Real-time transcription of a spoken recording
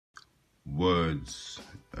Words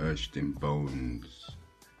etched in bones,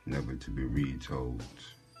 never to be retold,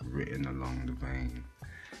 written along the vein.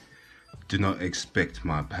 Do not expect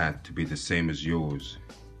my path to be the same as yours.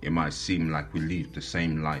 It might seem like we live the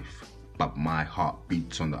same life, but my heart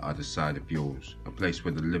beats on the other side of yours. A place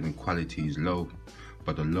where the living quality is low,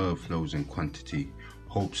 but the love flows in quantity.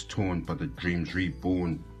 Hopes torn, but the dreams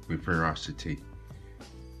reborn with veracity.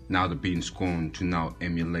 Now they're being scorned, to now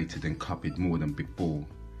emulated and copied more than before.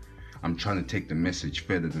 I'm trying to take the message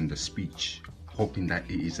further than the speech, hoping that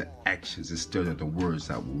it is the actions instead of the words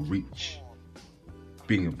that will reach.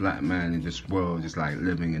 Being a black man in this world is like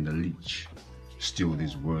living in the leech. Still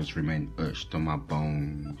these words remain etched on my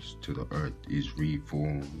bones till the earth is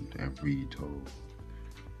reformed and retold.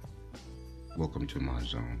 Welcome to my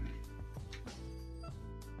zone.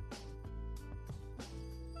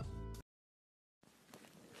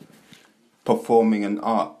 Performing an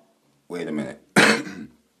art. Wait a minute.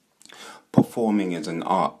 Performing is an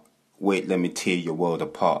art. Wait, let me tear your world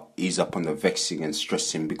apart. Ease up on the vexing and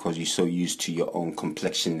stressing because you're so used to your own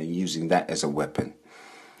complexion and using that as a weapon.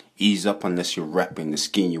 Ease up unless you're rapping the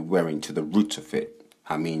skin you're wearing to the root of it.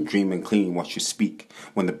 I mean, dream and clean what you speak.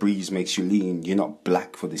 When the breeze makes you lean, you're not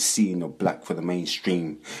black for the scene or black for the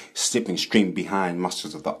mainstream. Slipping stream behind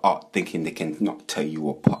masters of the art, thinking they can not tell you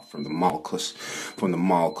apart from the Malcolms,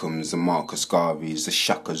 the Marcus Garveys, the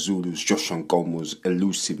Shaka Zulus, Josh Ngomos,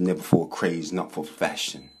 elusive, never for craze, not for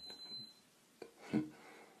fashion.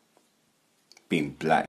 Being black.